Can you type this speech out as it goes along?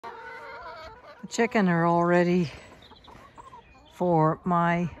The chicken are all ready for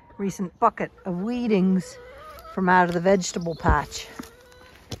my recent bucket of weedings from out of the vegetable patch.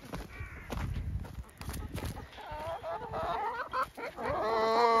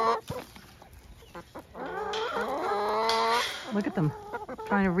 Look at them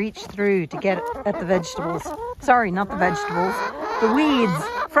trying to reach through to get at the vegetables. Sorry, not the vegetables, the weeds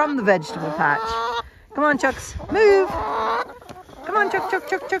from the vegetable patch. Come on, chooks, move. Come on, chook,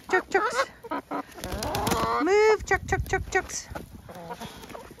 chooks. Move, chook, chooks.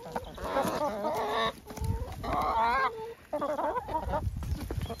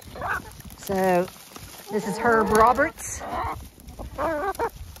 So, this is Herb Roberts.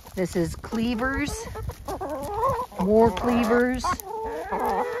 This is cleavers. More cleavers.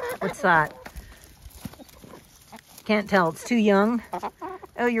 What's that? Can't tell, it's too young.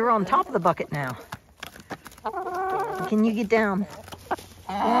 Oh, you're on top of the bucket now. Can you get down?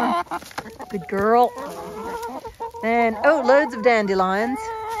 Come on. Good girl. And, oh, loads of dandelions.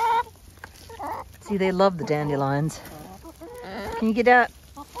 See, they love the dandelions. Can you get out?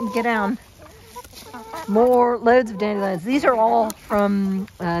 Get down. More, loads of dandelions. These are all from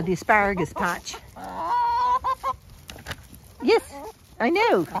the asparagus patch. Yes, I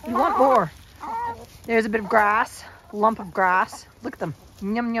know. You want more. There's a bit of grass, a lump of grass. Look at them.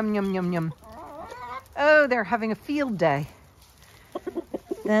 Yum, yum, yum, yum, yum. Oh, they're having a field day.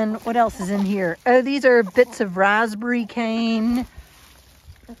 Then what else is in here? Oh, these are bits of raspberry cane.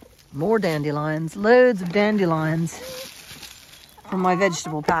 More dandelions, loads of dandelions from my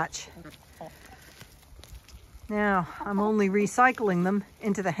vegetable patch. Now, I'm only recycling them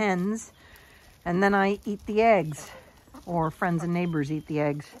into the hens, and then I eat the eggs, or friends and neighbors eat the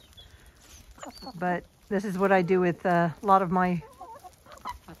eggs. But this is what I do with a lot of my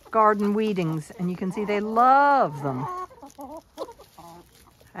garden weedings, and you can see they love them.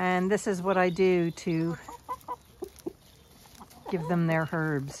 And this is what I do to give them their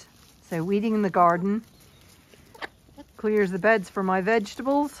herbs. So weeding in the garden clears the beds for my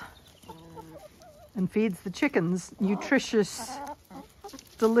vegetables and feeds the chickens nutritious,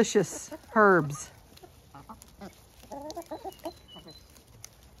 delicious herbs.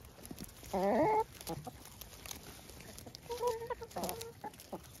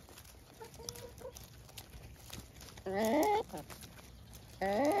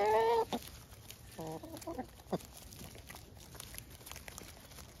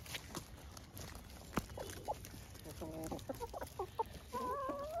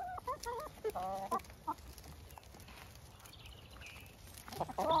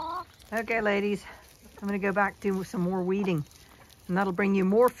 Okay, ladies, I'm going to go back to some more weeding, and that'll bring you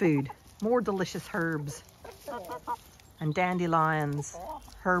more food, more delicious herbs, and dandelions,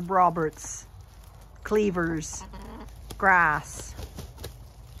 Herb Roberts, cleavers, grass,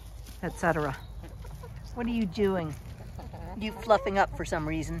 etc. What are you doing? You fluffing up for some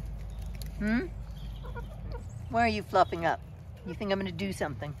reason? Why are you fluffing up? You think I'm going to do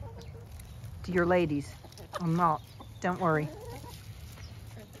something to your ladies? I'm not. Don't worry.